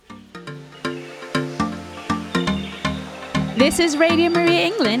This is Radio Maria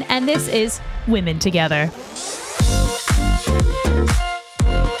England, and this is Women Together.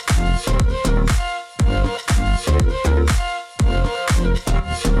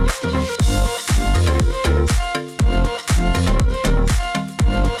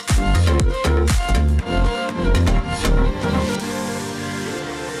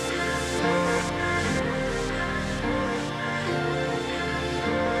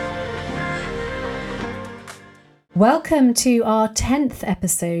 Welcome to our 10th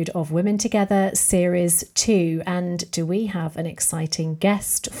episode of Women Together Series 2, and do we have an exciting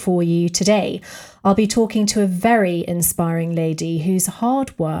guest for you today? I'll be talking to a very inspiring lady whose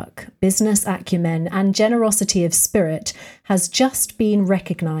hard work, business acumen and generosity of spirit has just been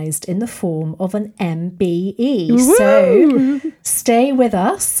recognised in the form of an MBE. Woo! So stay with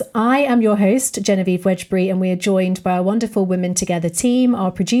us. I am your host, Genevieve Wedgbury, and we are joined by our wonderful Women Together team,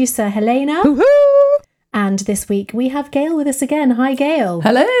 our producer, Helena. Woo-hoo! And this week we have Gail with us again. Hi, Gail.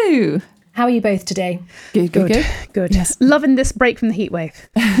 Hello. How are you both today? Good. Yes. Loving this break from the heat wave.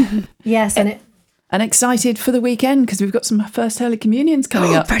 Yes, and excited for the weekend because we've got some First Holy Communions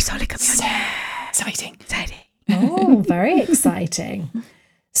coming up. First Holy Communion. So exciting. Oh, very exciting.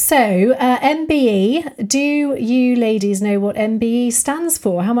 So, MBE, do you ladies know what MBE stands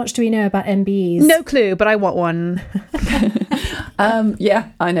for? How much do we know about MBEs? No clue, but I want one. Yeah,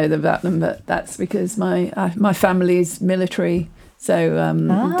 I know about them, but that's because my family is military,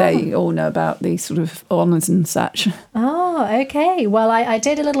 so they all know about these sort of honours and such. Oh, okay. Well, I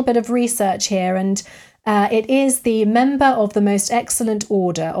did a little bit of research here, and it is the Member of the Most Excellent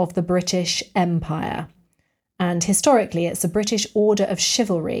Order of the British Empire. And historically, it's a British Order of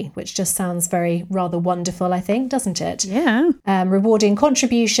Chivalry, which just sounds rather wonderful, I think, doesn't it? Yeah. Rewarding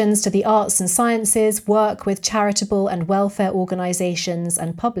contributions to the arts and sciences, work with charitable and welfare organisations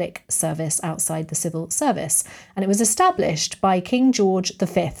and public service outside the civil service. And it was established by King George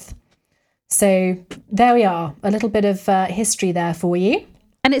V. So there we are, a little bit of history there for you.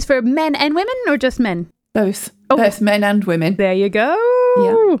 And it's for men and women or just men? Both men and women. There you go.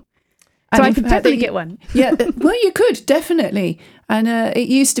 Yeah. So I could definitely get one. Yeah, well, you could, definitely. And it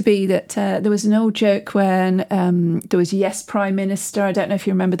used to be that there was an old joke when there was Yes Prime Minister. I don't know if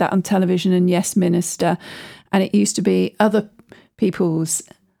you remember that on television, and Yes Minister. And it used to be other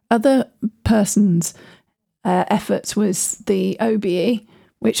person's efforts was the OBE,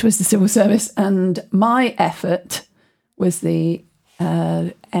 which was the civil service, and my effort was the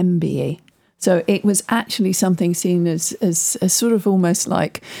MBE. So it was actually something seen as sort of almost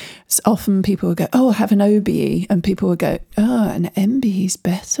like, often people would go, oh, I have an OBE, and people would go, oh, an MBE is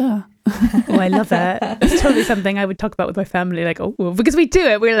better. Oh, I love that. It's totally something I would talk about with my family, like, oh, because we do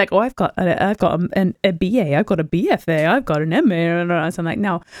it. We're like, oh, I've got a BA, I've got a BFA, I've got an MA, so I'm like,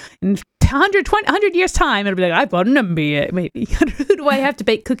 now in 100 years time, it'll be like, I've got an MBA, maybe. Who do I have to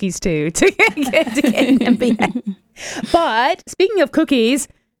bake cookies to get an MBA? But speaking of cookies,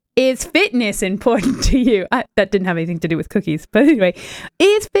 is fitness important to you? That didn't have anything to do with cookies. But anyway,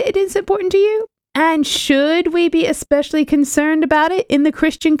 is fitness important to you? And should we be especially concerned about it in the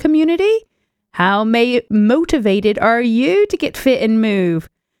Christian community? How motivated are you to get fit and move?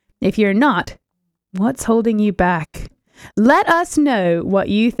 If you're not, what's holding you back? Let us know what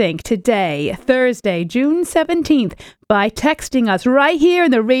you think today, Thursday, June 17th, by texting us right here in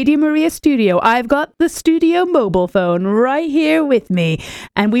the Radio Maria studio. I've got the studio mobile phone right here with me,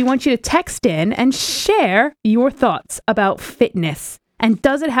 and we want you to text in and share your thoughts about fitness. And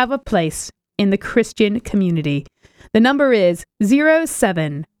does it have a place in the Christian community? The number is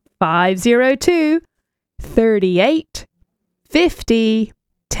 07502 38 50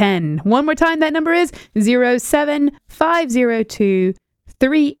 10. One more time, that number is 07502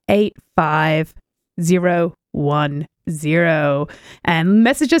 385 010. And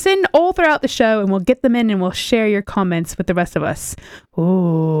message us in all throughout the show, and we'll get them in and we'll share your comments with the rest of us.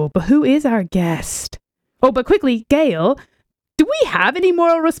 Oh, but who is our guest? Oh, but quickly, Gail, do we have any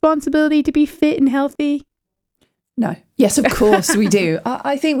moral responsibility to be fit and healthy? No. Yes, of course we do.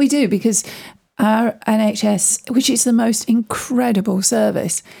 I think we do, because our NHS, which is the most incredible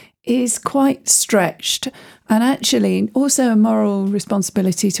service, is quite stretched, and actually also a moral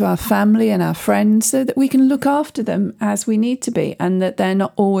responsibility to our family and our friends, so that we can look after them as we need to be, and that they're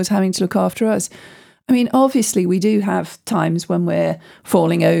not always having to look after us. I mean, obviously we do have times when we're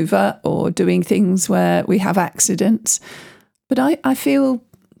falling over or doing things where we have accidents, but I feel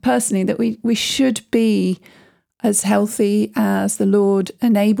personally that we should be as healthy as the Lord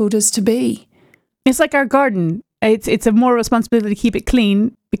enabled us to be. It's like our garden. It's a moral responsibility to keep it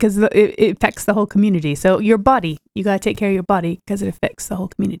clean, because it affects the whole community. So your body, you got to take care of your body because it affects the whole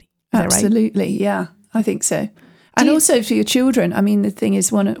community. Is Absolutely, that right? Yeah, I think so. And also for your children. I mean, the thing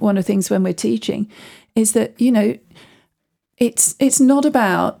is, one of the things when we're teaching is that, it's not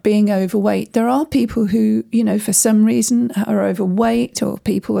about being overweight. There are people who, for some reason are overweight, or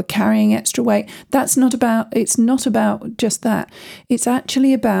people are carrying extra weight. It's not about just that. It's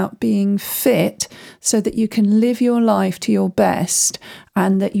actually about being fit so that you can live your life to your best,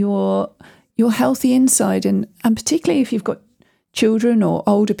 and that you're healthy inside. And particularly if you've got children or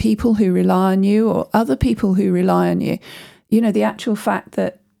older people who rely on you, or other people who rely on you, the actual fact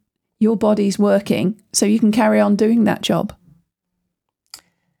that your body's working so you can carry on doing that job.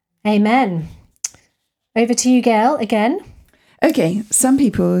 Amen. Over to you, Gail, again. Okay, some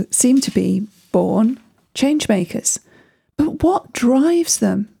people seem to be born change makers, but what drives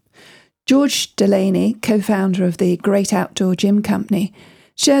them? George Delaney, co-founder of the Great Outdoor Gym Company,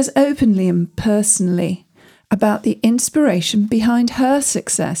 shares openly and personally about the inspiration behind her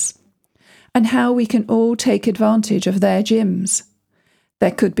success and how we can all take advantage of their gyms. There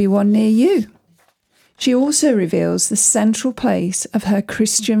could be one near you. She also reveals the central place of her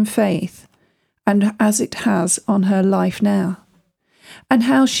Christian faith, and as it has on her life now, and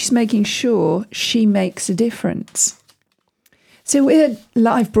how she's making sure she makes a difference. So we're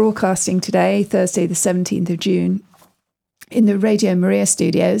live broadcasting today, Thursday the 17th of June, in the Radio Maria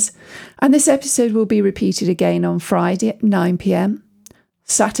studios, and this episode will be repeated again on Friday at 9 p.m,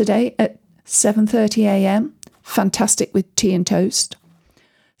 Saturday at 7:30 a.m, fantastic with tea and toast,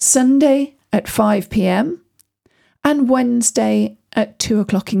 Sunday at 5 p.m, and Wednesday at 2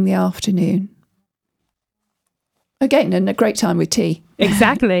 o'clock in the afternoon. Again, and a great time with tea.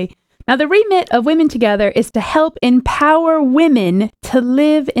 Exactly. Now, the remit of Women Together is to help empower women to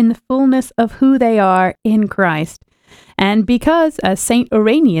live in the fullness of who they are in Christ. And because, as St.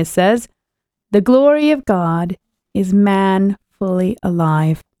 Irenaeus says, the glory of God is man fully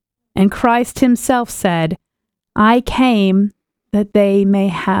alive. And Christ himself said, I came that they may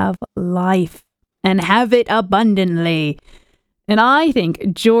have life and have it abundantly. And I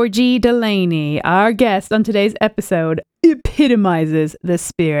think Georgie Delaney, our guest on today's episode, epitomizes the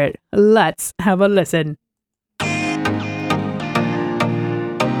spirit. Let's have a listen.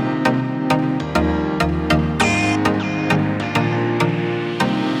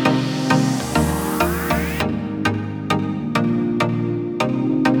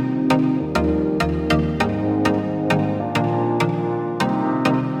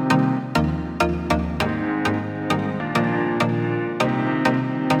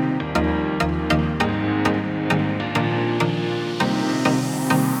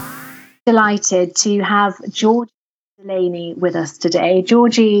 Delighted to have Georgie Delaney with us today.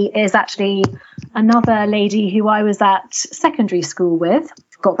 Georgie is actually another lady who I was at secondary school with.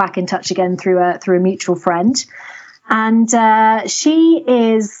 Got back in touch again through a mutual friend, and she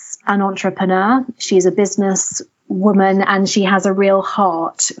is an entrepreneur. She's a business woman, and she has a real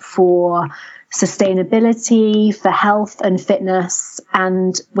heart for sustainability, for health and fitness,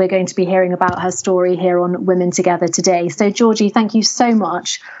 and we're going to be hearing about her story here on Women Together today. So Georgie, thank you so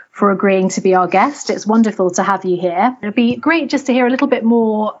much for agreeing to be our guest. It's wonderful to have you here. It'd be great just to hear a little bit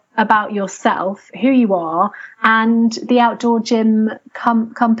more about yourself, who you are, and the Outdoor Gym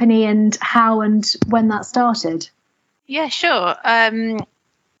Company, and how and when that started. Yeah, sure.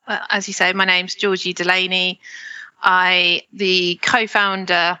 As you say, my name's Georgie Delaney. I'm the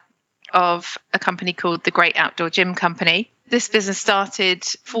co-founder of a company called the Great Outdoor Gym Company. This business started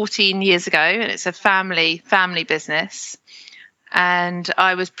 14 years ago, and it's a family business. And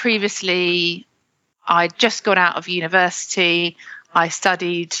I just got out of university. I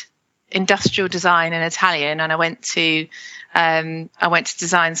studied industrial design and Italian, and I went to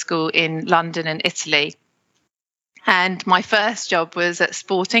design school in London and Italy. And my first job was at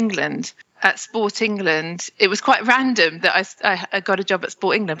Sport England. At Sport England, it was quite random that I got a job at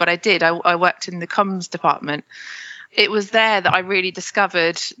Sport England, but I did. I worked in the comms department. It was there that I really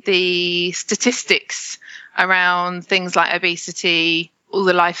discovered the statistics around things like obesity, all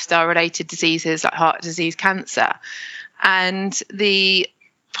the lifestyle-related diseases like heart disease, cancer, and the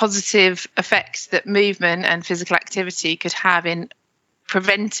positive effects that movement and physical activity could have in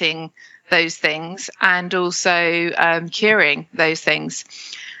preventing those things and also curing those things.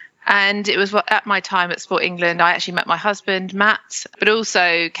 And it was at my time at Sport England, I actually met my husband, Matt, but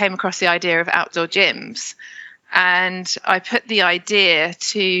also came across the idea of outdoor gyms. And I put the idea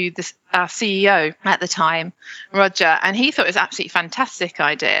to our CEO at the time, Roger, and he thought it was an absolutely fantastic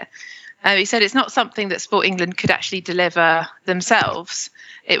idea. He said it's not something that Sport England could actually deliver themselves.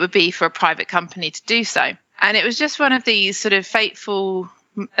 It would be for a private company to do so. And it was just one of these sort of fateful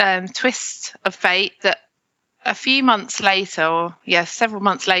twists of fate that a few months later, or several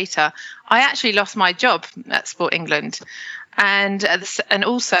months later, I actually lost my job at Sport England. And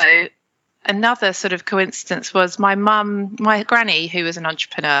also another sort of coincidence was my granny, who was an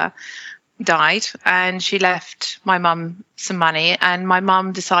entrepreneur, died, and she left my mum some money, and my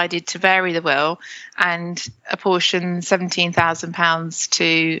mum decided to vary the will and apportion £17,000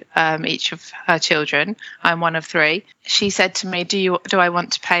 to each of her children. I'm one of three. She said to me, do I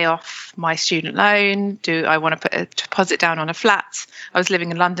want to pay off my student loan? Do I want to put a deposit down on a flat? I was living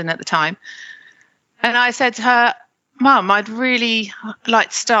in London at the time. And I said to her, Mum, I'd really like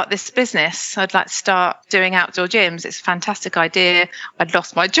to start this business. I'd like to start doing outdoor gyms. It's a fantastic idea. I'd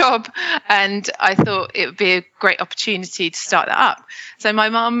lost my job and I thought it would be a great opportunity to start that up. So my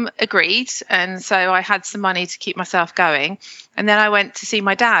mum agreed. And so I had some money to keep myself going. And then I went to see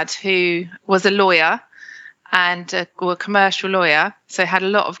my dad, who was a lawyer and a commercial lawyer. So had a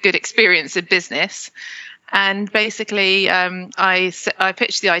lot of good experience in business. And basically, I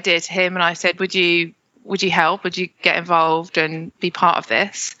pitched the idea to him and I said, would you help? Would you get involved and be part of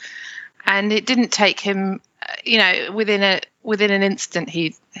this? And it didn't take him, within an instant,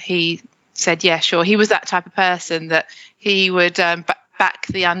 he said, yeah, sure. He was that type of person that he would back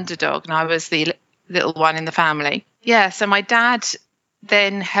the underdog, and I was the little one in the family. Yeah, so my dad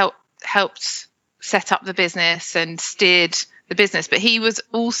then helped set up the business and steered the business, but he was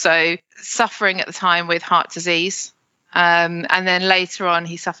also suffering at the time with heart disease. And then later on,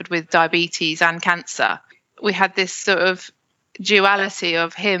 he suffered with diabetes and cancer. We had this sort of duality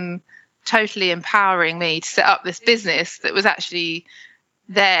of him totally empowering me to set up this business that was actually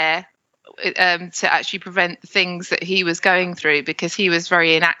there to actually prevent the things that he was going through, because he was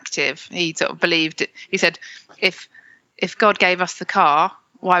very inactive. He sort of believed it. He said, if God gave us the car,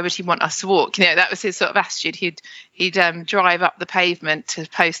 why would he want us to walk? That was his sort of attitude. He'd drive up the pavement to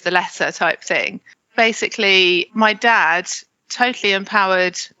post the letter type thing. Basically, my dad totally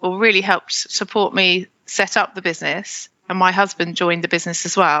empowered or really helped support me set up the business, and my husband joined the business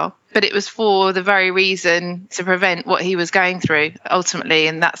as well. But it was for the very reason to prevent what he was going through ultimately,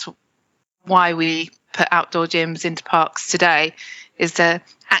 and that's why we put outdoor gyms into parks today, is to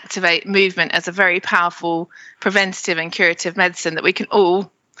activate movement as a very powerful preventative and curative medicine that we can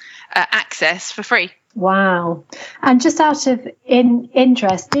all access for free. Wow. And just out of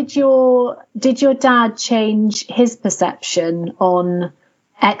interest, did your dad change his perception on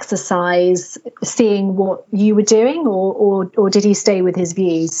exercise, seeing what you were doing, or did he stay with his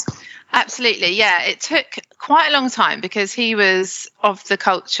views? Absolutely, yeah. It took quite a long time, because he was of the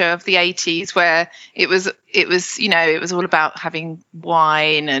culture of the 80s where it was all about having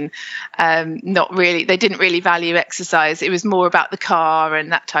wine and they didn't really value exercise. It was more about the car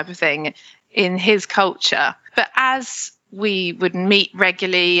and that type of thing in his culture. But as we would meet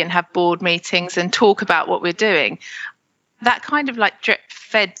regularly and have board meetings and talk about what we're doing, that kind of like drip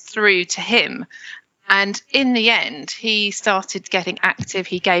fed through to him. And in the end, he started getting active.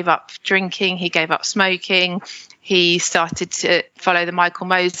 He gave up drinking. He gave up smoking. He started to follow the Michael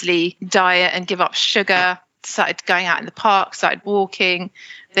Mosley diet and give up sugar, started going out in the park, started walking.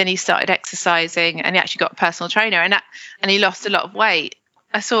 Then he started exercising, and he actually got a personal trainer, and he lost a lot of weight.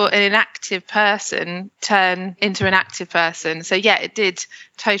 I saw an inactive person turn into an active person. So yeah, it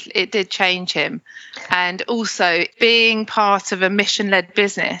did change him. And also being part of a mission-led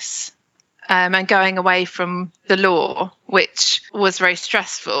business, and going away from the law, which was very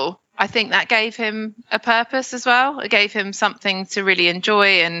stressful, I think that gave him a purpose as well. It gave him something to really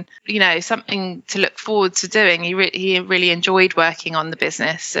enjoy and, something to look forward to doing. He really enjoyed working on the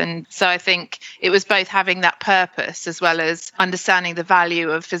business. And so I think it was both having that purpose as well as understanding the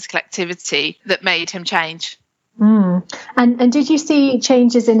value of physical activity that made him change. And did you see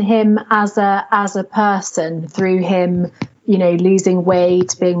changes in him as a person through him, losing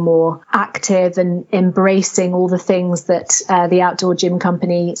weight, being more active and embracing all the things that the Outdoor Gym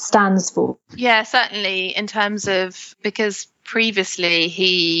Company stands for? Yeah, certainly, in terms of, because previously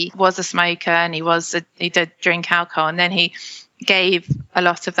he was a smoker and he did drink alcohol, and then he gave a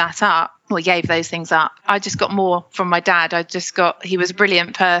lot of that up. Well, he gave those things up. I just got more from my dad. He was a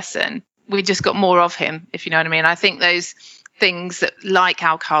brilliant person. We just got more of him, if you know what I mean. I think those things that, like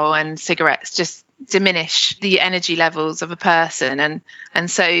alcohol and cigarettes, just diminish the energy levels of a person, and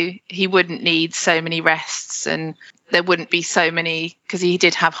so he wouldn't need so many rests, and there wouldn't be so many, because he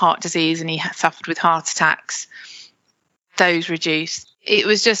did have heart disease and he suffered with heart attacks. Those reduced. It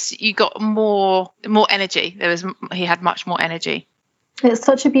was just, you got more energy. He had much more energy. It's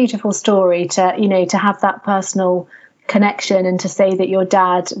such a beautiful story to have that personal connection, and to say that your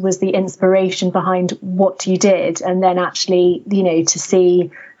dad was the inspiration behind what you did, and then actually to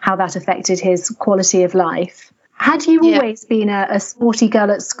see how that affected his quality of life. Had you always been a sporty girl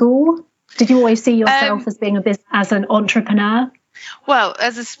at school? Did you always see yourself as being as an entrepreneur? Well,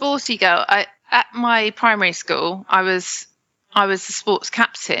 as a sporty girl, at my primary school, I was the sports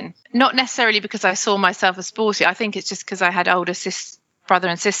captain. Not necessarily because I saw myself as sporty. I think it's just because I had older brother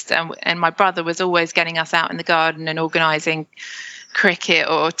and sister, and my brother was always getting us out in the garden and organising cricket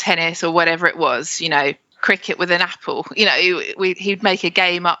or tennis or whatever it was, you know, cricket with an apple. You know, he'd make a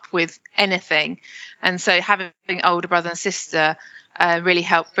game up with anything. And so having older brother and sister really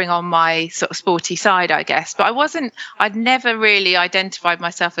helped bring on my sort of sporty side, I guess. But I'd never really identified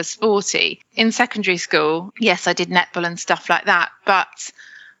myself as sporty. In secondary school, yes, I did netball and stuff like that, but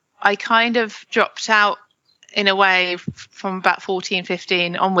I kind of dropped out in a way from about 14,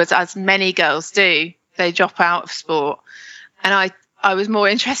 15 onwards, as many girls do. They drop out of sport. And I was more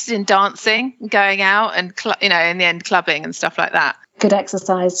interested in dancing, going out and, in the end, clubbing and stuff like that. Good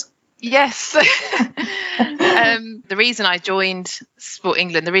exercise. Yes. The reason I joined Sport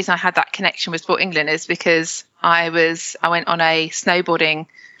England, the reason I had that connection with Sport England is because I went on a snowboarding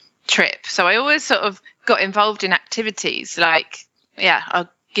trip. So I always sort of got involved in activities like, I'll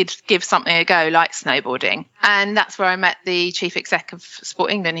give something a go, like snowboarding. And that's where I met the chief exec of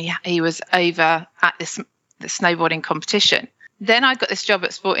Sport England. He was over at the snowboarding competition. Then I got this job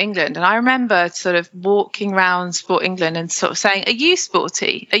at Sport England, and I remember sort of walking around Sport England and sort of saying, "Are you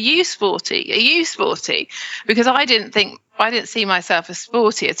sporty? Are you sporty? Are you sporty?" Because I didn't see myself as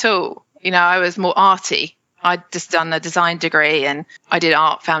sporty at all. You know, I was more arty. I'd just done a design degree and I did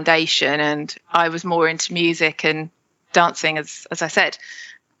art foundation, and I was more into music and dancing, as I said.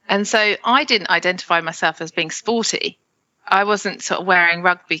 And so I didn't identify myself as being sporty. I wasn't sort of wearing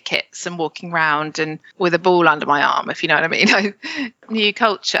rugby kits and walking around and with a ball under my arm, if you know what I mean. New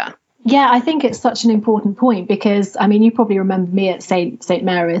culture. Yeah, I think it's such an important point because, I mean, you probably remember me at St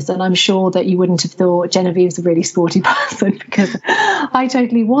Mary's, and I'm sure that you wouldn't have thought Genevieve's a really sporty person because I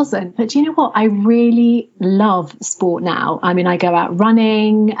totally wasn't. But do you know what? I really love sport now. I mean, I go out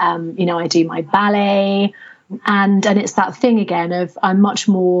running, I do my ballet. And it's that thing again of I'm much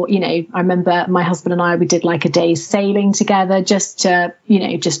more, I remember my husband and we did like a day's sailing together just to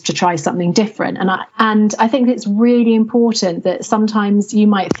try something different. And I think it's really important that sometimes you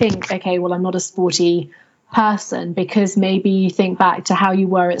might think, okay, well, I'm not a sporty person because maybe you think back to how you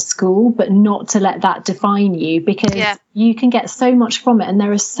were at school, but not to let that define you because you can get so much from it. And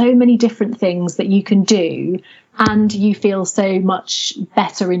there are so many different things that you can do. And you feel so much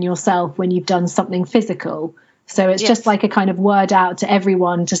better in yourself when you've done something physical. So it's just like a kind of word out to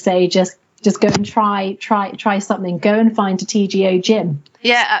everyone to say, just go and try something. Go and find a TGO gym.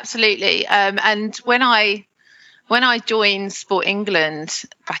 Yeah, absolutely. And when I joined Sport England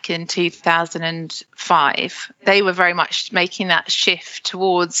back in 2005, they were very much making that shift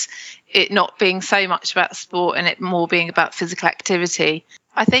towards it not being so much about sport and it more being about physical activity.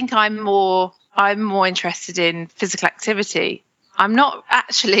 I think I'm more interested in physical activity. I'm not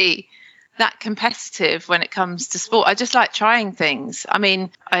actually that competitive when it comes to sport. I just like trying things. I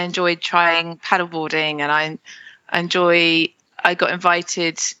mean, I enjoyed trying paddleboarding, and I got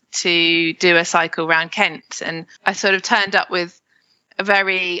invited to do a cycle around Kent, and I sort of turned up with a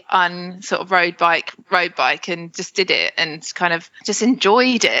very road bike and just did it and kind of just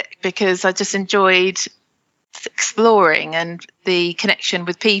enjoyed it because I just enjoyed exploring and the connection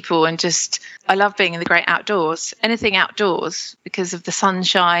with people, and just I love being in the great outdoors, anything outdoors, because of the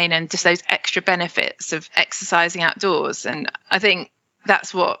sunshine and just those extra benefits of exercising outdoors. And I think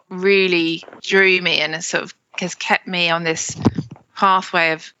that's what really drew me and sort of has kept me on this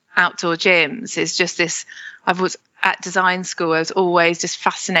pathway of outdoor gyms. Is just this, I was at design school, I was always just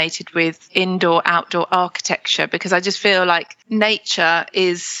fascinated with indoor outdoor architecture because I just feel like nature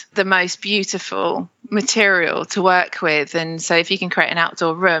is the most beautiful material to work with. And so if you can create an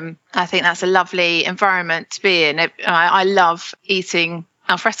outdoor room, I think that's a lovely environment to be in. I love eating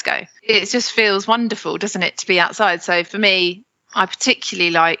al fresco. It just feels wonderful, doesn't it, to be outside? So for me, I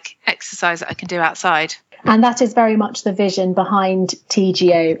particularly like exercise that I can do outside. And that is very much the vision behind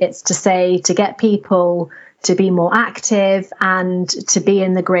TGO. It's to get people to be more active and to be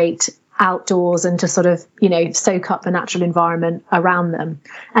in the great outdoors and to sort of, soak up the natural environment around them.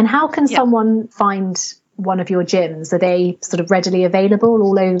 And how can someone find one of your gyms? Are they sort of readily available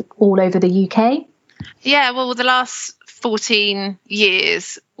all over the UK? Yeah, well, the last 14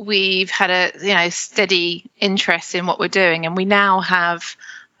 years, we've had a steady interest in what we're doing, and we now have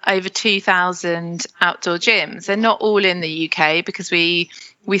over 2,000 outdoor gyms. They're not all in the UK because we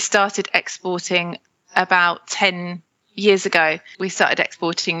started exporting about 10 years ago. We started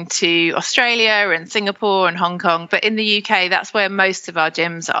exporting to Australia and Singapore and Hong Kong, but in the UK, that's where most of our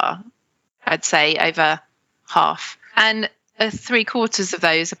gyms are. I'd say over half. And 3/4 of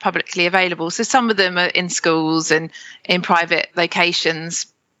those are publicly available. So some of them are in schools and in private locations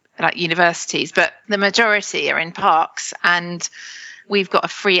like universities, but the majority are in parks. And we've got a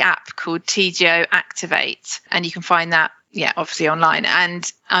free app called TGO Activate, and you can find that, obviously online.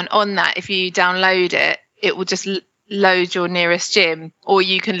 And on that, if you download it, it will just load your nearest gym, or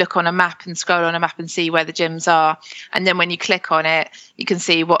you can look on a map and scroll on a map and see where the gyms are. And then when you click on it, you can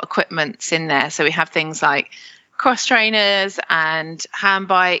see what equipment's in there. So we have things like cross trainers and hand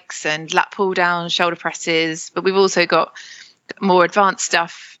bikes and lat pull down, shoulder presses, but we've also got more advanced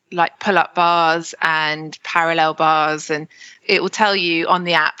stuff like pull-up bars and parallel bars, and it will tell you on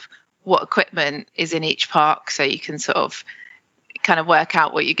the app what equipment is in each park, so you can sort of kind of work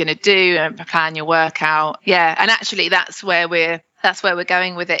out what you're going to do and plan your workout. And actually that's where we're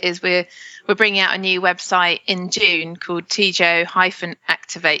going with it. Is we're bringing out a new website in June called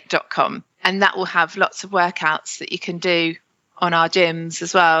tgo-activate.com, and that will have lots of workouts that you can do on our gyms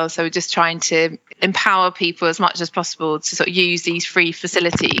as well. So we're just trying to empower people as much as possible to sort of use these free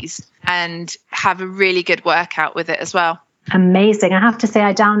facilities and have a really good workout with it as well. Amazing. I have to say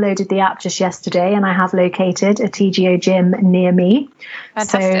I downloaded the app just yesterday, and I have located a TGO gym near me.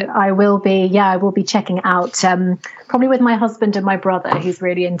 Fantastic. So I will be checking it out, probably with my husband and my brother, who's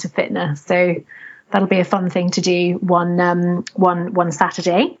really into fitness. So that'll be a fun thing to do one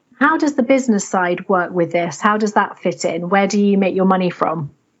Saturday. How does the business side work with this? How does that fit in? Where do you make your money from?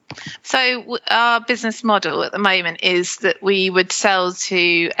 So our business model at the moment is that we would sell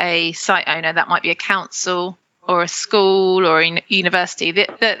to a site owner. That might be a council or a school or a university.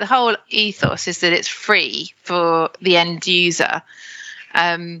 The whole ethos is that it's free for the end user.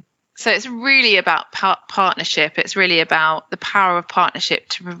 So it's really about partnership. It's really about the power of partnership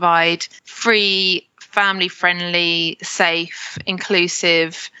to provide free, family-friendly, safe,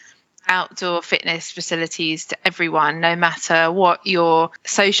 inclusive outdoor fitness facilities to everyone, no matter what your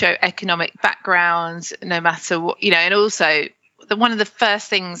socio-economic background, no matter what, and also one of the first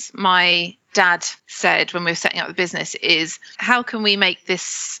things my dad said when we were setting up the business is, how can we make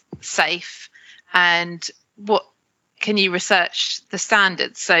this safe, and what can you research the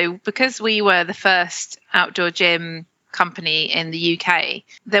standards? So because we were the first outdoor gym company in the UK,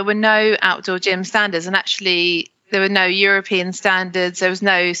 there were no outdoor gym standards, and actually there were no European standards. There was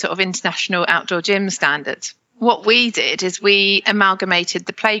no sort of international outdoor gym standards. What we did is we amalgamated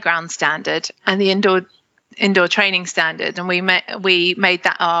the playground standard and the indoor training standard, and we made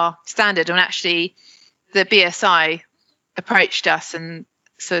that our standard. And actually the BSI approached us and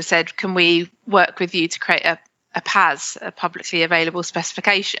sort of said, can we work with you to create a PAS, a publicly available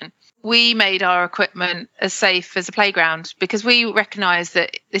specification? We made our equipment as safe as a playground because we recognised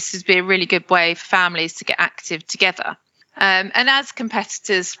that this would be a really good way for families to get active together. And as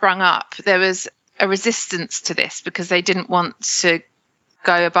competitors sprung up, there was a resistance to this because they didn't want to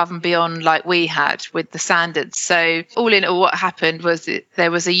go above and beyond like we had with the standards. So all in all, what happened was that there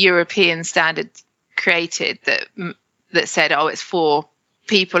was a European standard created that said, it's for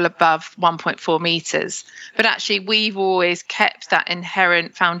people above 1.4 meters, but actually we've always kept that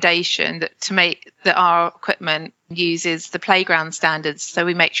inherent foundation that to make that our equipment uses the playground standards. So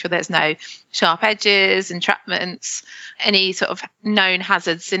we make sure there's no sharp edges, entrapments, any sort of known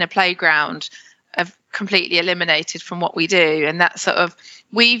hazards in a playground are completely eliminated from what we do. And that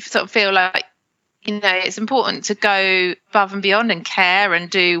we feel like, it's important to go above and beyond and care and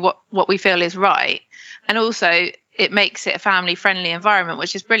do what we feel is right. And also it makes it a family-friendly environment,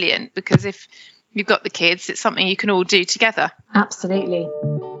 which is brilliant, because if you've got the kids, it's something you can all do together. Absolutely.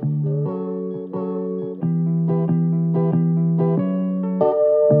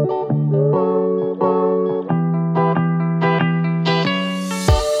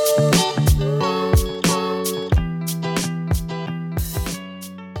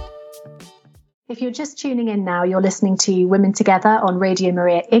 If you're just tuning in now, you're listening to Women Together on Radio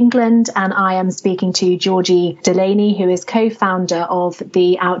Maria England, and I am speaking to Georgie Delaney, who is co-founder of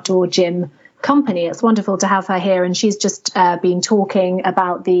the Outdoor Gym Company. It's wonderful to have her here, and she's just been talking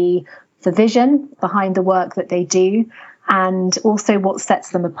about the vision behind the work that they do, and also what sets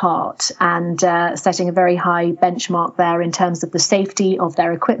them apart, and setting a very high benchmark there in terms of the safety of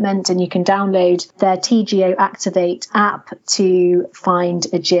their equipment. And you can download their TGO Activate app to find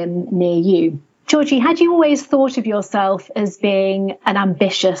a gym near you. Georgie, had you always thought of yourself as being an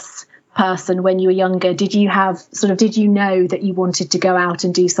ambitious person when you were younger? Did you know that you wanted to go out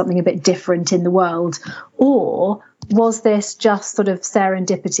and do something a bit different in the world? Or was this just sort of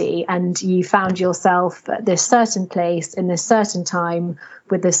serendipity and you found yourself at this certain place in this certain time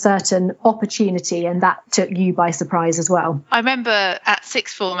with a certain opportunity, and that took you by surprise as well? I remember at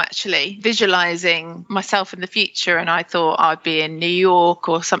sixth form actually visualising myself in the future, and I thought I'd be in New York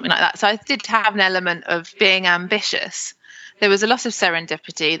or something like that. So I did have an element of being ambitious. There was a lot of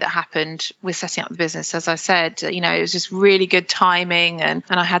serendipity that happened with setting up the business. As I said, it was just really good timing, and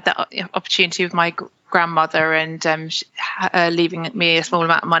I had that opportunity with my grandmother and leaving me a small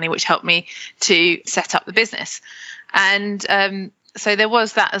amount of money, which helped me to set up the business. And so there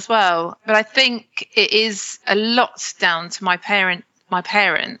was that as well. But I think it is a lot down to my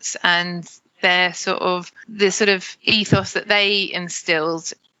parents and the sort of ethos that they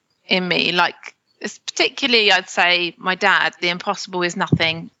instilled in me. Like, particularly, I'd say my dad, the impossible is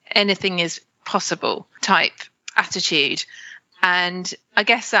nothing, anything is possible type attitude. And I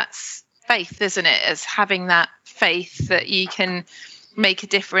guess that's faith, isn't it? As having that faith that you can make a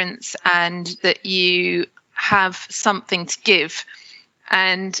difference and that you have something to give.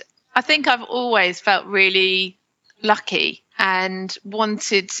 And I think I've always felt really lucky and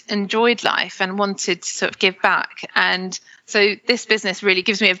enjoyed life and wanted to sort of give back. And so this business really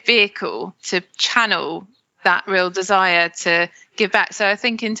gives me a vehicle to channel that real desire to give back. So I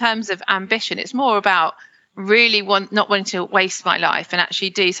think in terms of ambition, it's more about really not wanting to waste my life and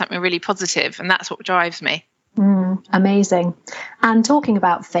actually do something really positive. And that's what drives me. Amazing. And talking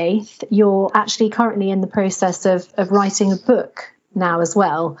about faith, you're actually currently in the process of writing a book now as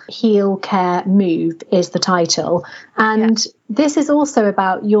well. Heal, Care, Move is the title. And this is also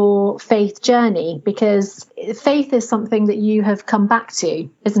about your faith journey, because faith is something that you have come back to,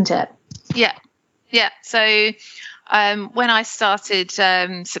 isn't it? Yeah. So when I started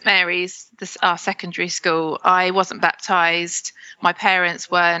St Mary's, our secondary school, I wasn't baptised. My parents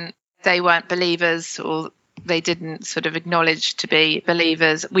weren't believers, or they didn't sort of acknowledge to be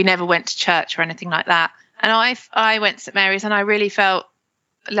believers. We never went to church or anything like that. And I went to St Mary's, and I really felt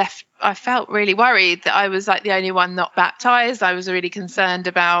really worried that I was like the only one not baptised. I was really concerned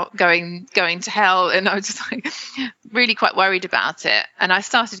about going to hell, and I was just like really quite worried about it. And I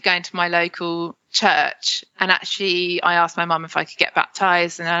started going to my local church, and actually I asked my mum if I could get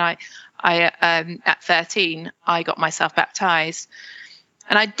baptised, and then I at 13 I got myself baptised.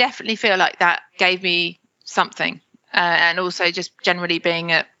 And I definitely feel like that gave me something, and also just generally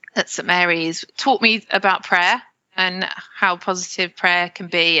being at St Mary's taught me about prayer and how positive prayer can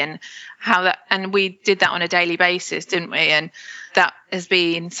be, and and we did that on a daily basis, didn't we? And that has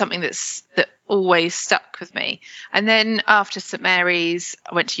been something that always stuck with me. And then after St Mary's,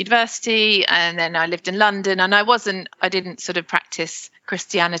 I went to university, and then I lived in London, and I didn't sort of practice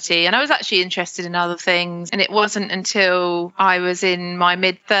Christianity, and I was actually interested in other things. And it wasn't until I was in my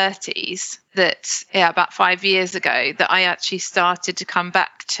mid-30s that, about 5 years ago, that I actually started to come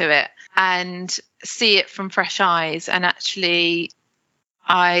back to it and see it from fresh eyes. And actually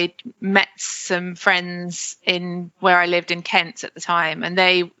I met some friends in where I lived in Kent at the time, and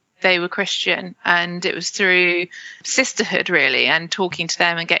they were Christian, and it was through sisterhood really, and talking to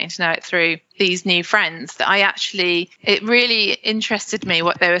them and getting to know it through these new friends that it really interested me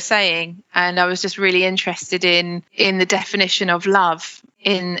what they were saying. And I was just really interested in the definition of love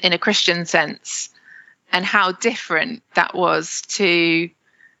in a Christian sense, and how different that was to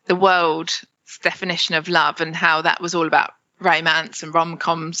the world's definition of love, and how that was all about romance and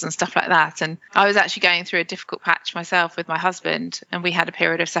rom-coms and stuff like that. And I was actually going through a difficult patch myself with my husband, and we had a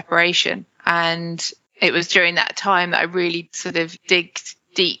period of separation. And it was during that time that I really sort of digged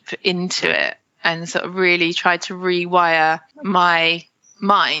deep into it and sort of really tried to rewire my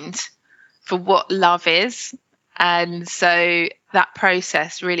mind for what love is. And so that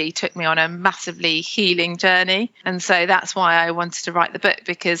process really took me on a massively healing journey. And so that's why I wanted to write the book,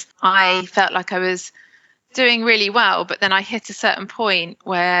 because I felt like I was doing really well, but then I hit a certain point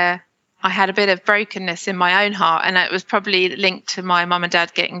where I had a bit of brokenness in my own heart, and it was probably linked to my mum and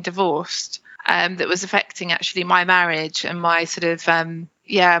dad getting divorced, that was affecting actually my marriage and my sort of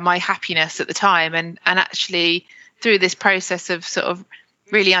my happiness at the time. And actually through this process of sort of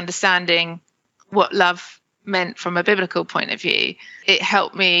really understanding what love meant from a biblical point of view, it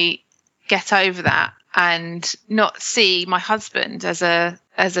helped me get over that and not see my husband as a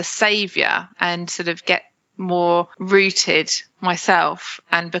savior, and sort of get more rooted myself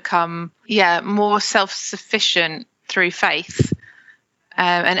and become more self-sufficient through faith,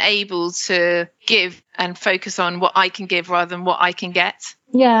 and able to give and focus on what I can give rather than what I can get.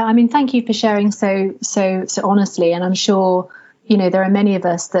 Yeah, I mean, thank you for sharing so honestly. And I'm sure there are many of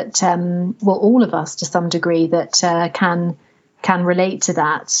us that, all of us to some degree, that can relate to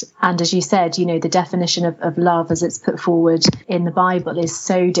that. And as you said, the definition of love as it's put forward in the Bible is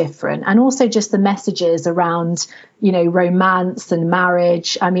so different. And also just the messages around, romance and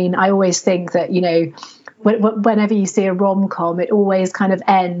marriage. I mean, I always think that, whenever you see a rom-com, it always kind of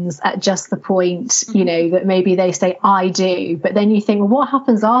ends at just the point, that maybe they say, I do. But then you think, well, what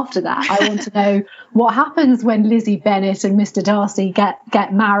happens after that? I want to know what happens when Lizzie Bennet and Mr. Darcy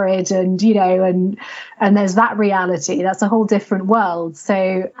get married, and, and there's that reality. That's a whole different world.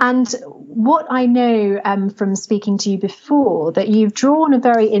 So, and what I know from speaking to you before, that you've drawn a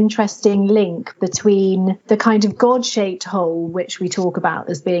very interesting link between the kind of God-shaped hole, which we talk about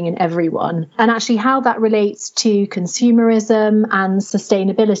as being in everyone, and actually how that relates to consumerism and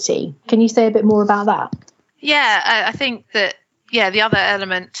sustainability. Can you say a bit more about that? Yeah, I think that, the other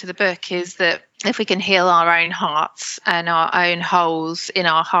element to the book is that if we can heal our own hearts and our own holes in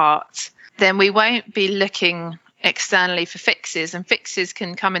our hearts, then we won't be looking externally for fixes. And fixes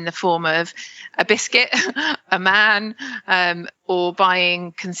can come in the form of a biscuit, a man, or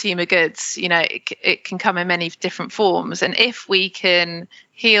buying consumer goods. It can come in many different forms. And if we can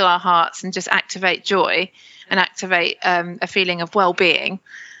heal our hearts and just activate joy and activate a feeling of well-being,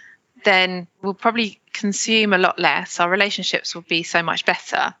 then we'll probably consume a lot less. Our relationships will be so much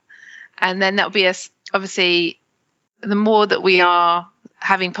better. And then that'll be obviously, the more that we are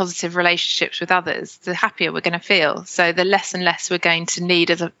having positive relationships with others, the happier we're going to feel. So the less and less we're going to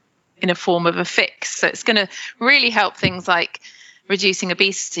need in a form of a fix. So it's going to really help things like reducing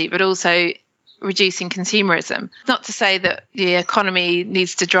obesity, but also reducing consumerism. Not to say that the economy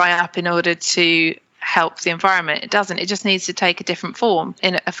needs to dry up in order to help the environment. It doesn't. It just needs to take a different form,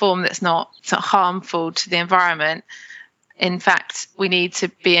 in a form that's not harmful to the environment. In fact, we need to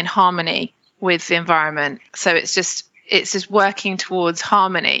be in harmony with the environment. So it's just working towards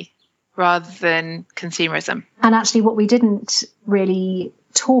harmony rather than consumerism. And actually what we didn't really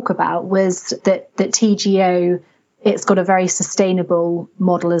talk about was that TGO, it's got a very sustainable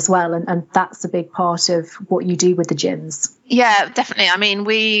model as well. And that's a big part of what you do with the gyms. Yeah, definitely. I mean,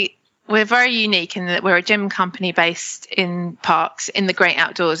 we're very unique in that we're a gym company based in Parks in the Great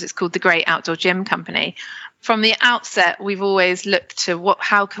Outdoors. It's called the Great Outdoor Gym Company. From the outset, we've always looked to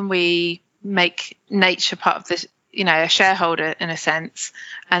how can we make nature part of this, a shareholder in a sense.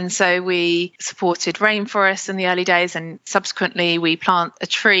 And so we supported rainforests in the early days, and subsequently we plant a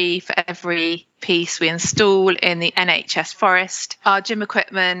tree for every piece we install in the NHS forest. Our gym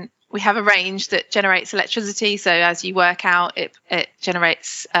equipment, we have a range that generates electricity. So as you work out, it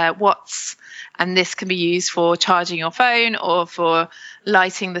generates watts, and this can be used for charging your phone or for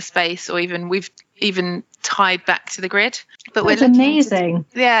lighting the space, or we've tied back to the grid. But that's amazing.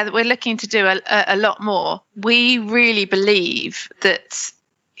 We're looking to do a lot more. We really believe that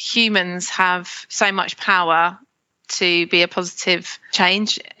humans have so much power to be a positive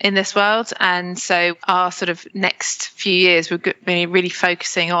change in this world. And so our sort of next few years, we're going to be really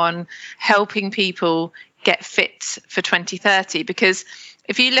focusing on helping people get fit for 2030. Because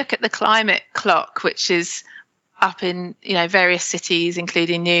if you look at the climate clock, which is up in various cities,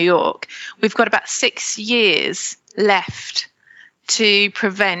 including New York, we've got about 6 years left to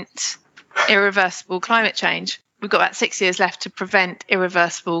prevent irreversible climate change. We've got about 6 years left to prevent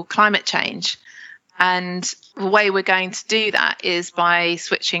irreversible climate change. And the way we're going to do that is by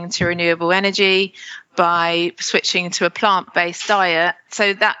switching to renewable energy, by switching to a plant-based diet.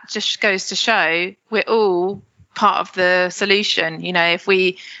 So that just goes to show we're all part of the solution. If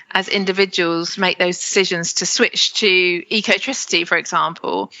we as individuals make those decisions to switch to Ecotricity, for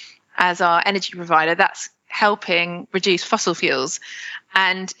example, as our energy provider, that's helping reduce fossil fuels.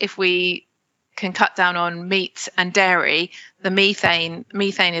 And if we can cut down on meat and dairy, the methane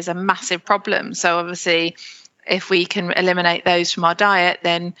is a massive problem. So obviously, if we can eliminate those from our diet,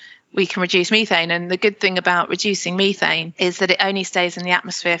 then we can reduce methane. And the good thing about reducing methane is that it only stays in the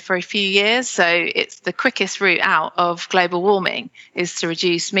atmosphere for a few years. So it's the quickest route out of global warming is to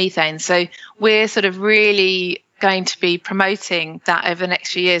reduce methane. So we're sort of really going to be promoting that over the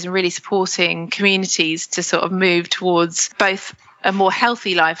next few years and really supporting communities to sort of move towards both a more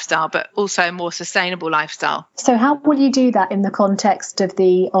healthy lifestyle, but also a more sustainable lifestyle. So how will you do that in the context of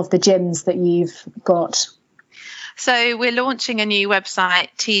the gyms that you've got? So we're launching a new website,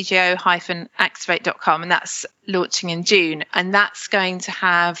 tgo-activate.com, and that's launching in June. And that's going to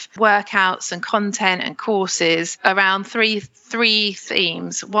have workouts and content and courses around three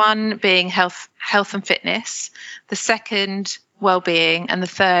themes. One being health and fitness, the second well-being, and the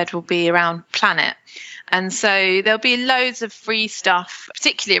third will be around planet. And so there'll be loads of free stuff,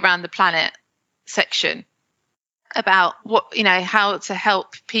 particularly around the planet section. about how to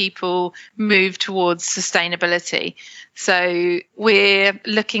help people move towards sustainability. So we're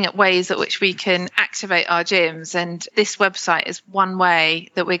looking at ways at which we can activate our gyms, and this website is one way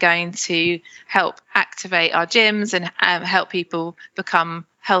that we're going to help activate our gyms and help people become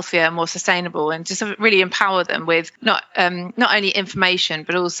healthier, more sustainable, and just really empower them with not only information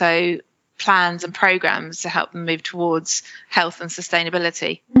but also plans and programs to help them move towards health and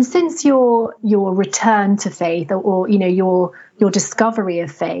sustainability. And since your return to faith, or your discovery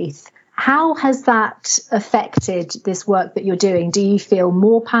of faith, how has that affected this work that you're doing? Do you feel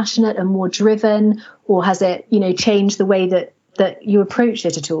more passionate and more driven, or has it changed the way that you approach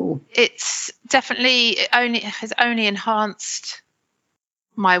it at all? It's definitely has only enhanced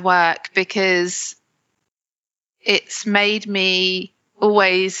my work, because it's made me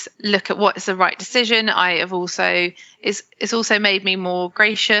always look at what is the right decision. It's also made me more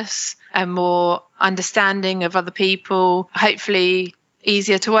gracious and more understanding of other people, hopefully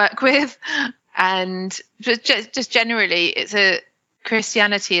easier to work with. And just generally,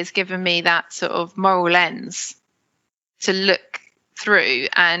 Christianity has given me that sort of moral lens to look through,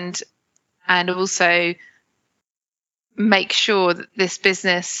 and also make sure that this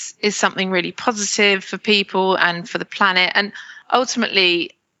business is something really positive for people and for the planet. And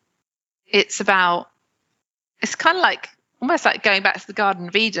ultimately, it's kind of like almost like going back to the Garden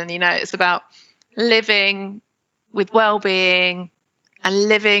of Eden. It's about living with well-being and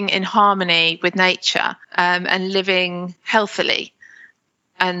living in harmony with nature, and living healthily.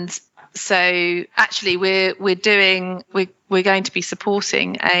 And so actually we're going to be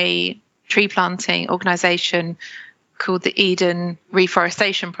supporting a tree planting organisation called the Eden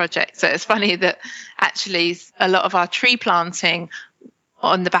Reforestation Project. So it's funny that actually a lot of our tree planting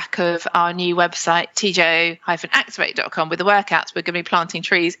on the back of our new website, tjo-activate.com, with the workouts, we're going to be planting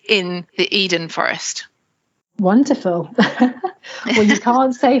trees in the Eden forest. Wonderful. Well, you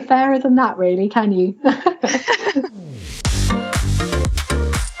can't say fairer than that, really, can you?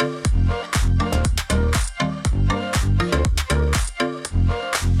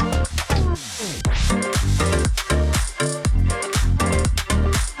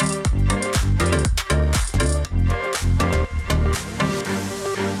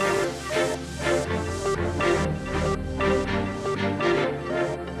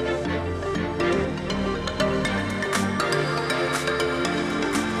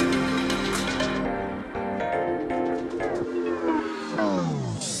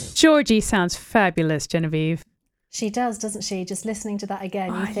 Georgie sounds fabulous, Genevieve. She does, doesn't she? Just listening to that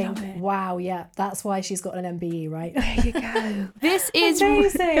again, you think, wow, yeah, that's why she's got an MBE, right? There you go. This is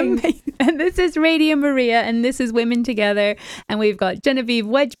amazing. And this is Radio Maria, and this is Women Together. And we've got Genevieve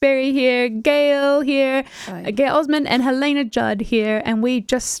Wedgbury here, Gail here, Gail Osmond, and Helena Judd here. And we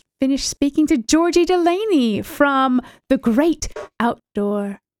just finished speaking to Georgie Delaney from the Great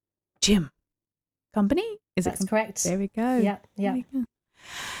Outdoor Gym Company. That's correct. There we go. Yeah.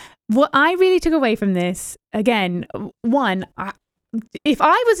 What I really took away from this, again, if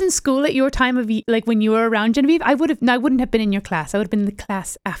I was in school at your time of like when you were around, Genevieve, I wouldn't have been in your class. I would have been in the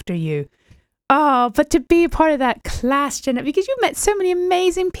class after you. Oh, but to be a part of that class, Genevieve, because you met so many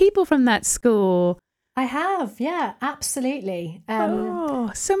amazing people from that school. I have, yeah, absolutely.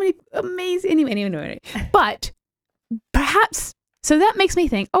 So many amazing. Anyway. But perhaps, so that makes me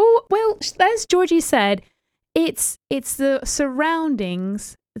think, as Georgie said, it's the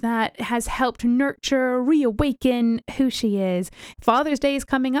surroundings that has helped nurture, reawaken who she is. Father's Day is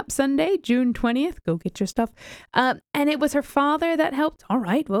coming up Sunday, June 20th. Go get your stuff. And it was her father that helped. All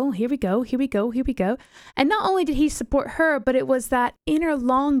right, well, here we go. And not only did he support her, but it was that inner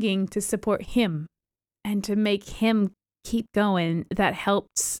longing to support him and to make him keep going that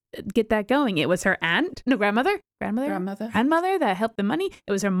helped get that going. It was her grandmother that helped the money.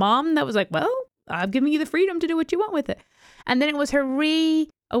 It was her mom that was like, well, I'm giving you the freedom to do what you want with it. And then it was her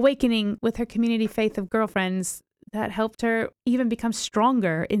reawakening with her community faith of girlfriends that helped her even become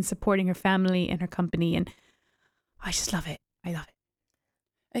stronger in supporting her family and her company. And I just love it. I love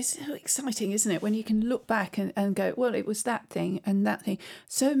it. It's so exciting, isn't it? When you can look back and go, well, it was that thing and that thing.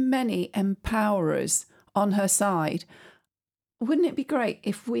 So many empowerers on her side. Wouldn't it be great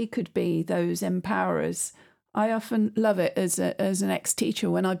if we could be those empowerers? I often love it as an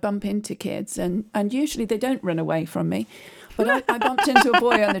ex-teacher when I bump into kids, and usually they don't run away from me. But I bumped into a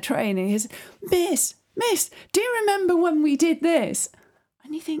boy on the train and he says, Miss, do you remember when we did this?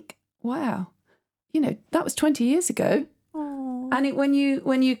 And you think, wow, that was 20 years ago. Aww. And when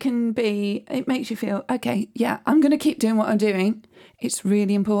you can be, it makes you feel, okay, yeah, I'm going to keep doing what I'm doing. It's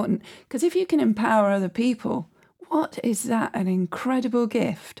really important. Because if you can empower other people, what is that? An incredible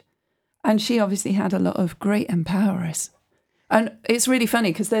gift. And she obviously had a lot of great empowerers. And it's really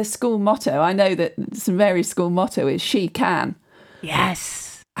funny because their school motto, I know that St Mary's school motto is she can.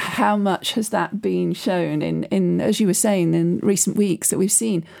 Yes. How much has that been shown in, as you were saying, in recent weeks that we've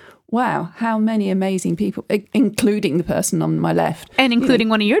seen? Wow, how many amazing people, including the person on my left. And including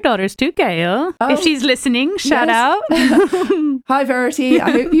one of your daughters too, Gail. Oh, if she's listening, shout out. Hi, Verity.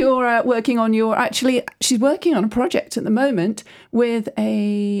 I hope you're working on she's working on a project at the moment with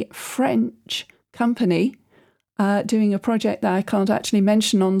a French company doing a project that I can't actually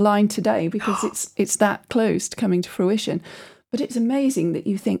mention online today because it's that close to coming to fruition. But it's amazing that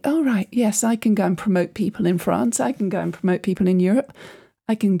you think, oh, right, yes, I can go and promote people in France. I can go and promote people in Europe.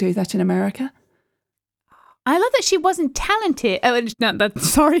 I can do that in America. I love that she wasn't talented. Oh, no,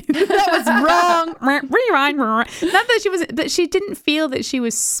 sorry, that was wrong. Rewind. Not that she didn't feel that she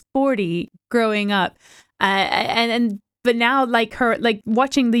was sporty growing up, but now like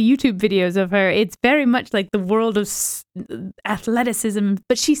watching the YouTube videos of her, it's very much like the world of athleticism.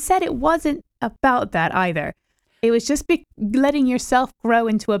 But she said it wasn't about that either. It was just letting yourself grow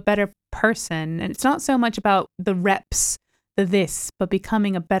into a better person, and it's not so much about the reps. But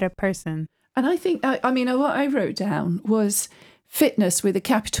becoming a better person. And I think, what I wrote down was fitness with a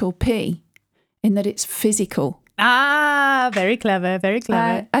capital P, in that it's physical. Ah, very clever, very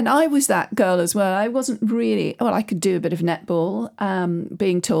clever. And I was that girl as well. I wasn't really, I could do a bit of netball,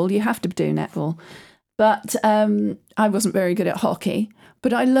 being told you have to do netball. But I wasn't very good at hockey,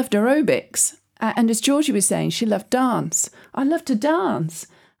 but I loved aerobics. And as Georgie was saying, she loved dance. I love to dance.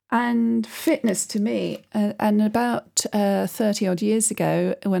 And fitness to me, and about 30 odd years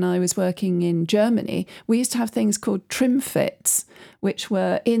ago, when I was working in Germany, we used to have things called trim fits, which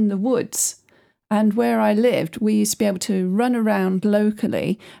were in the woods. And where I lived, we used to be able to run around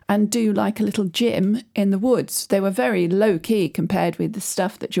locally and do like a little gym in the woods. They were very low key compared with the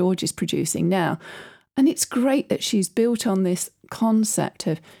stuff that George is producing now. And it's great that she's built on this concept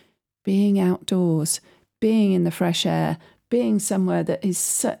of being outdoors, being in the fresh air, being somewhere that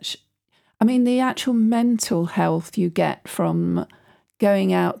is the actual mental health you get from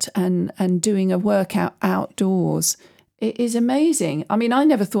going out and doing a workout outdoors, it is amazing. I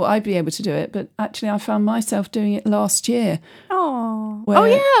never thought I'd be able to do it, but actually I found myself doing it last year. Oh,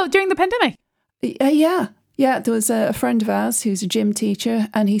 yeah, during the pandemic. Yeah. There was a friend of ours who's a gym teacher,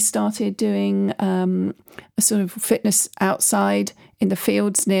 and he started doing a sort of fitness outside in the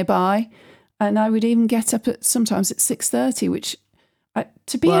fields nearby. And I would even get up sometimes at 6:30, which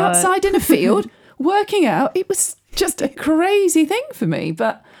to be outside in a field working out, it was just a crazy thing for me.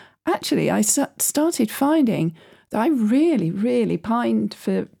 But actually, I started finding that I really, really pined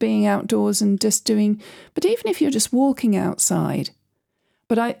for being outdoors and just doing. But even if you're just walking outside,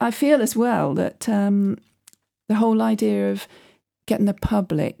 but I feel as well that the whole idea of getting the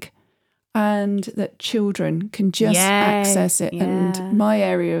public and that children can just access it. Yeah. And my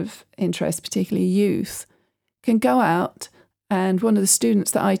area of interest, particularly youth, can go out. And one of the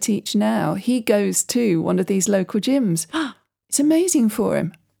students that I teach now, he goes to one of these local gyms. It's amazing for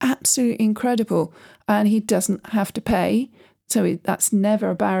him. Absolutely incredible. And he doesn't have to pay. So that's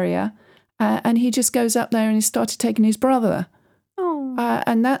never a barrier. And he just goes up there and he started taking his brother.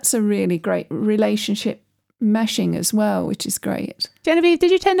 And that's a really great relationship meshing as well, which is great. Genevieve, did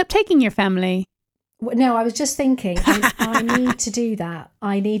you end up taking your family? No, I was just thinking I need to do that.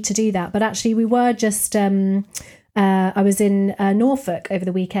 But actually we were just I was in Norfolk over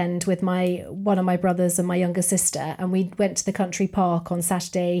the weekend with one of my brothers and my younger sister, and we went to the country park on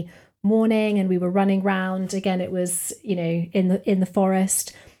Saturday morning, and we were running round. Again, it was in the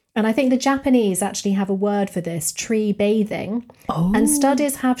forest. And I think the Japanese actually have a word for this, tree bathing. Oh. And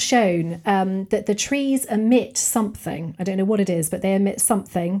studies have shown that the trees emit something. I don't know what it is, but they emit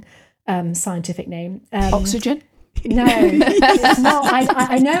something, scientific name. Oxygen? No, it's not.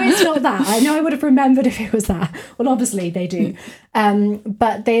 I know it's not that. I know I would have remembered if it was that. Well, obviously they do.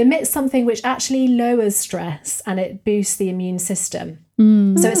 But they emit something which actually lowers stress and it boosts the immune system.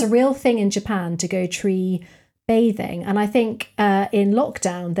 So it's a real thing in Japan to go tree bathing. And I think in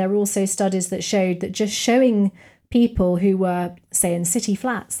lockdown, there were also studies that showed that just showing people who were, say, in city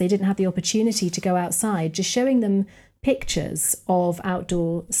flats, they didn't have the opportunity to go outside, just showing them pictures of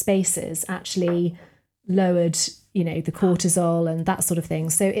outdoor spaces actually lowered, the cortisol and that sort of thing.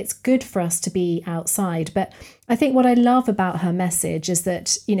 So it's good for us to be outside. But I think what I love about her message is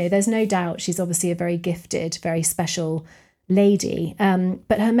that, there's no doubt she's obviously a very gifted, very special lady.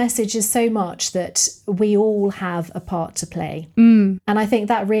 But her message is so much that we all have a part to play. And I think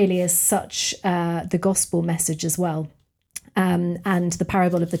that really is such the gospel message as well. And the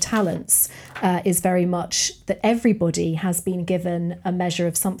parable of the talents is very much that everybody has been given a measure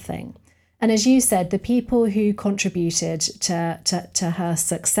of something. And as you said, the people who contributed to her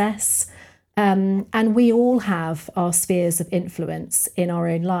success, and we all have our spheres of influence in our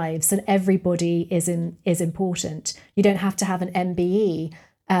own lives, and everybody is important. You don't have to have an MBE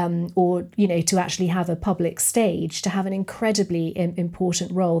or, to actually have a public stage to have an incredibly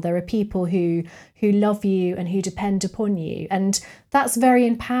important role. There are people who love you and who depend upon you. And that's very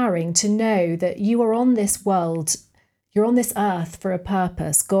empowering to know that you are on this world, you're on this earth for a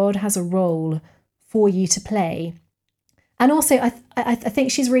purpose. God has a role for you to play. And also, I think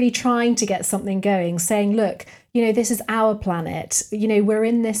she's really trying to get something going, saying, look, this is our planet. We're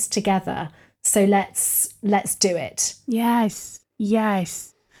in this together. So let's do it. Yes.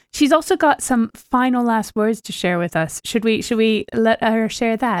 She's also got some final last words to share with us. Should we let her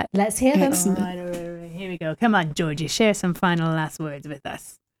share that? Let's hear them. All right. Here we go. Come on, Georgie, share some final last words with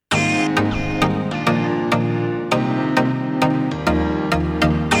us.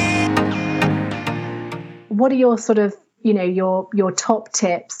 What are your sort of, your top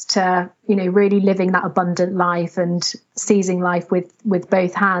tips to, really living that abundant life and seizing life with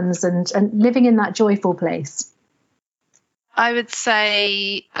both hands and living in that joyful place? I would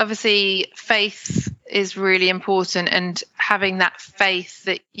say, obviously, faith is really important, and having that faith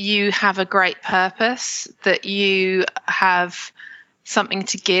that you have a great purpose, that you have something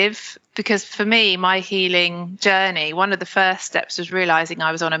to give. Because for me, my healing journey, one of the first steps was realizing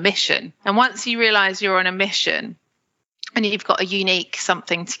I was on a mission. And once you realize you're on a mission and you've got a unique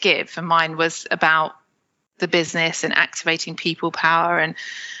something to give, and mine was about the business and activating people power and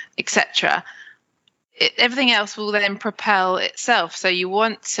etc., everything else will then propel itself. So you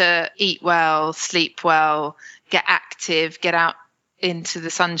want to eat well, sleep well, get active, get out into the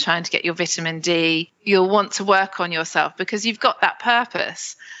sunshine to get your vitamin D. You'll want to work on yourself because you've got that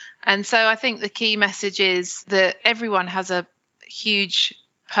purpose. And so I think the key message is that everyone has a huge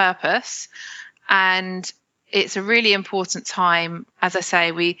purpose, and it's a really important time, as I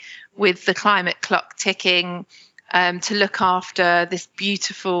say, with the climate clock ticking, to look after this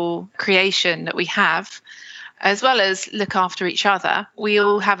beautiful creation that we have, as well as look after each other. We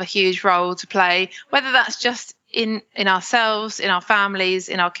all have a huge role to play, whether that's just in ourselves, in our families,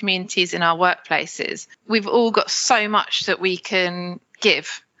 in our communities, in our workplaces. We've all got so much that we can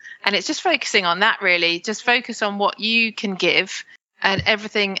give. And it's just focusing on that, really. Just focus on what you can give, and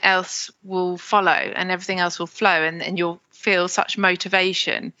everything else will follow, and everything else will flow, and you'll feel such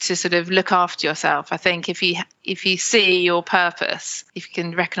motivation to sort of look after yourself. I think if you see your purpose, if you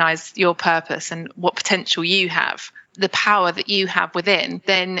can recognize your purpose and what potential you have, the power that you have within,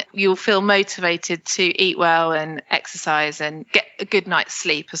 then you'll feel motivated to eat well and exercise and get a good night's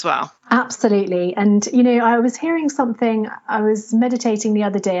sleep as well. Absolutely. And, I was hearing something, I was meditating the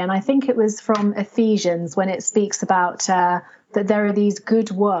other day, and I think it was from Ephesians, when it speaks about that there are these good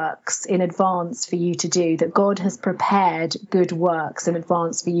works in advance for you to do, that God has prepared good works in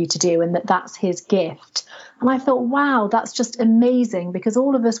advance for you to do, and that's his gift. And I thought, wow, that's just amazing, because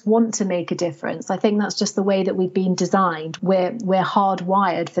all of us want to make a difference. I think that's just the way that we've been designed. We're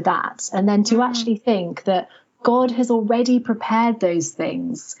hardwired for that. And then to actually think that God has already prepared those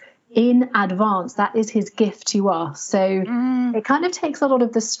things in advance, that is his gift to us. So it kind of takes a lot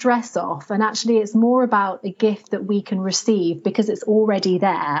of the stress off, and actually it's more about a gift that we can receive because it's already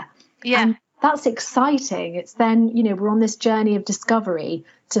there. Yeah. And that's exciting. It's then, we're on this journey of discovery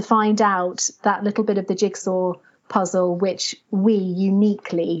to find out that little bit of the jigsaw puzzle which we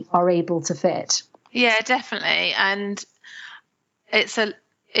uniquely are able to fit. Yeah, definitely. And it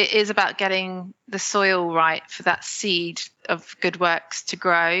is about getting the soil right for that seed of good works to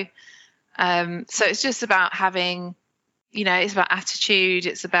grow. So it's just about having, it's about attitude,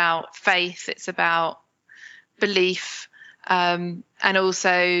 it's about faith, it's about belief, and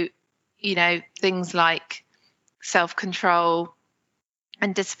also, things like self-control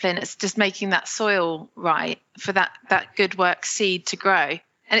and discipline. It's just making that soil right for that good work seed to grow.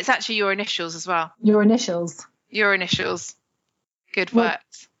 And it's actually your initials as well. Your initials. Good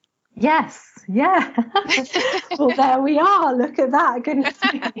works. Yes. Yeah. Well, there we are. Look at that. Goodness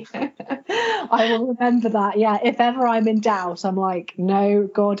me. I will remember that. Yeah. If ever I'm in doubt, I'm like, no,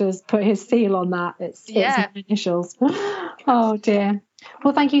 God has put his seal on that. It's my initials. Oh dear.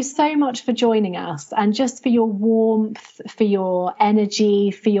 Well, thank you so much for joining us, and just for your warmth, for your energy,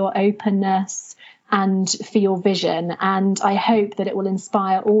 for your openness, and for your vision. And I hope that it will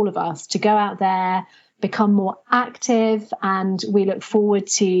inspire all of us to go out there, become more active, and we look forward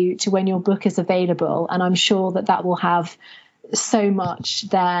to when your book is available. And I'm sure that will have so much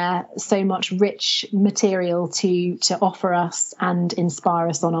there, so much rich material to offer us and inspire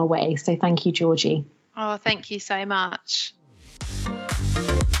us on our way. So thank you, Georgie. Oh, thank you so much.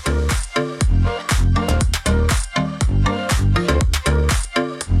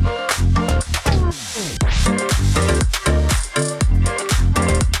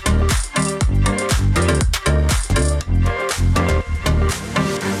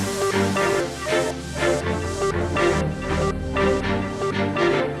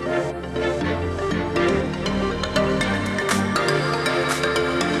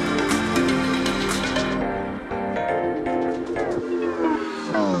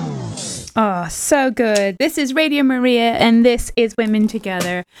 Oh, so good. This is Radio Maria, and this is Women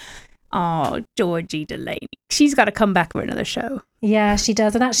Together. Oh, Georgie Delaney. She's got to come back for another show. Yeah, she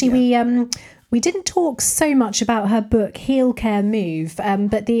does. And actually, we didn't talk so much about her book, Heal, Care, Move.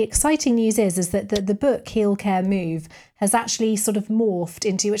 But the exciting news is that the book, Heal, Care, Move, has actually sort of morphed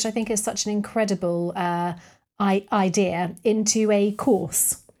into, which I think is such an incredible idea, into a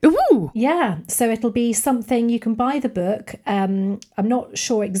course. Ooh. Yeah, so it'll be something you can buy the book. I'm not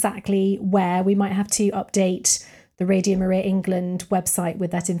sure exactly where. We might have to update the Radio Maria England website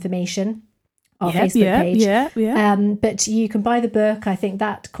with that information, our Facebook page. Yeah. But you can buy the book. I think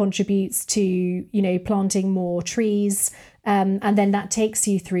that contributes to, planting more trees. And then that takes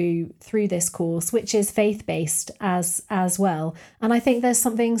you through this course, which is faith-based as well. And I think there's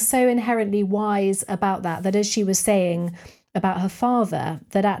something so inherently wise about that as she was saying about her father,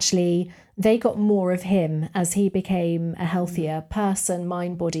 that actually they got more of him as he became a healthier person,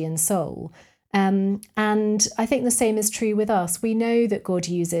 mind, body and soul. And I think the same is true with us. We know that God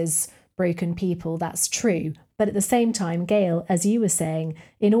uses broken people, that's true. But at the same time, Gail, as you were saying,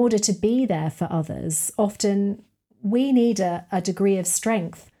 in order to be there for others, often we need a degree of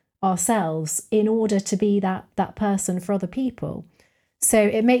strength ourselves in order to be that person for other people. So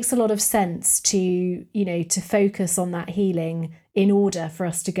it makes a lot of sense to focus on that healing in order for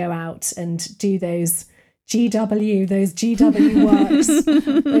us to go out and do those GW works,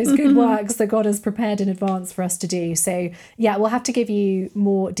 those good works that God has prepared in advance for us to do. So yeah, we'll have to give you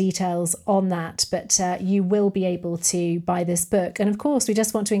more details on that, but you will be able to buy this book. And of course, we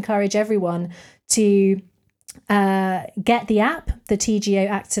just want to encourage everyone to get the app, the TGO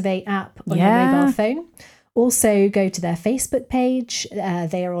Activate app on your mobile phone. Also go to their Facebook page.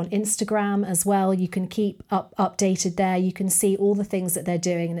 They are on Instagram as well. You can keep updated there. You can see all the things that they're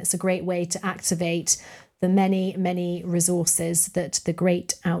doing, and it's a great way to activate the many, many resources that the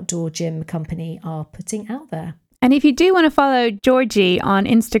Great Outdoor Gym Company are putting out there. And if you do want to follow Georgie on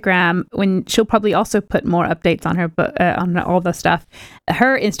Instagram, when she'll probably also put more updates on her, on all the stuff.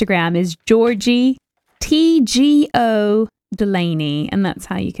 Her Instagram is Georgie TGO Delaney, and that's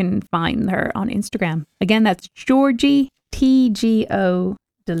how you can find her on Instagram. Again, that's Georgie TGO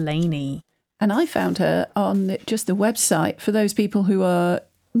Delaney. And I found her on just the website for those people who are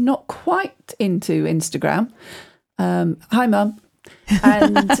not quite into Instagram. Hi, Mum,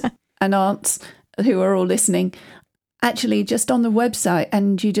 and aunts who are all listening. Actually, just on the website,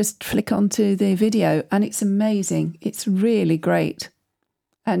 and you just flick onto the video, and it's amazing. It's really great.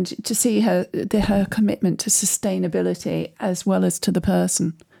 And to see her commitment to sustainability as well as to the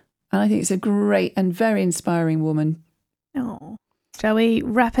person. And I think it's a great and very inspiring woman. Oh, shall we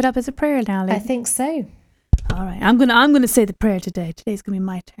wrap it up as a prayer now, Liz? I think so. All right, I'm gonna say the prayer today. Today's gonna be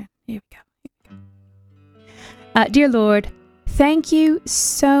my turn. Here we go. Dear Lord, thank you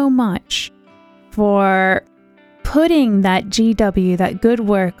so much for putting that GW, that good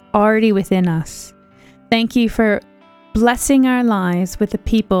work, already within us. Thank you for blessing our lives with the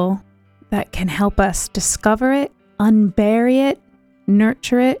people that can help us discover it, unbury it,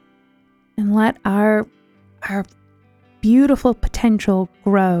 nurture it, and let our beautiful potential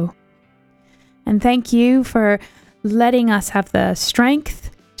grow. And thank you for letting us have the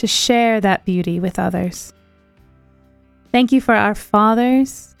strength to share that beauty with others. Thank you for our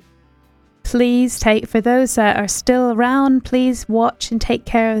fathers. Please for those that are still around, please watch and take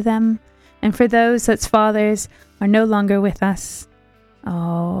care of them. And for those that's fathers are no longer with us,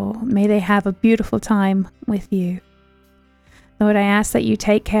 oh, may they have a beautiful time with you. Lord, I ask that you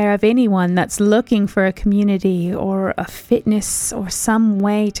take care of anyone that's looking for a community or a fitness or some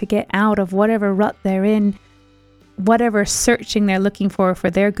way to get out of whatever rut they're in, whatever searching they're looking for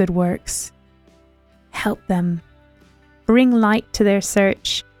their good works. Help them. Bring light to their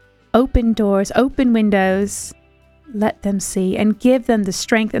search. Open doors, open windows. Let them see and give them the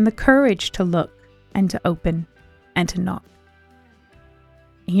strength and the courage to look and to open and to knock.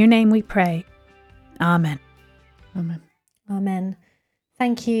 In your name we pray. Amen. Amen. Amen.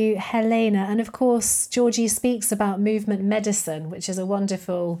 Thank you, Helena. And of course, Georgie speaks about movement medicine, which is a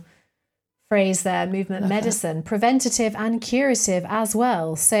wonderful phrase there, movement medicine, preventative and curative as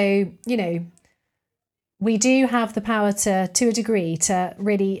well. So, we do have the power to a degree to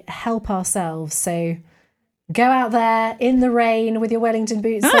really help ourselves. So go out there in the rain with your Wellington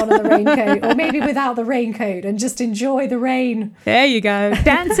boots on and the raincoat, or maybe without the raincoat, and just enjoy the rain. There you go.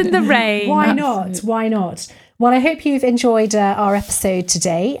 Dance in the rain. Why not? Why not? Well, I hope you've enjoyed our episode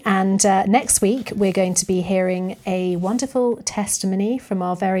today. And next week, we're going to be hearing a wonderful testimony from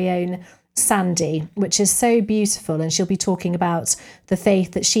our very own Sandy, which is so beautiful. And she'll be talking about the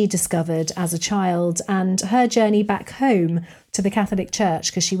faith that she discovered as a child and her journey back home to the Catholic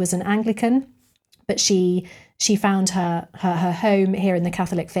Church, because she was an Anglican, but she found her home here in the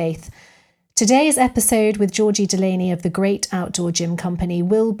Catholic faith. Today's episode with Georgie Delaney of the Great Outdoor Gym Company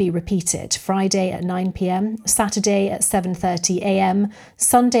will be repeated Friday at 9 p.m, Saturday at 7:30 a.m,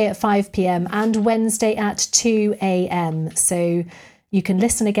 Sunday at 5 p.m, and Wednesday at 2 a.m. So you can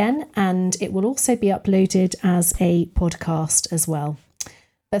listen again, and it will also be uploaded as a podcast as well.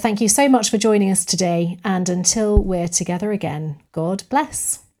 But thank you so much for joining us today, and until we're together again, God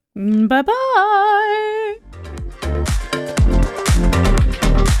bless. Bye-bye.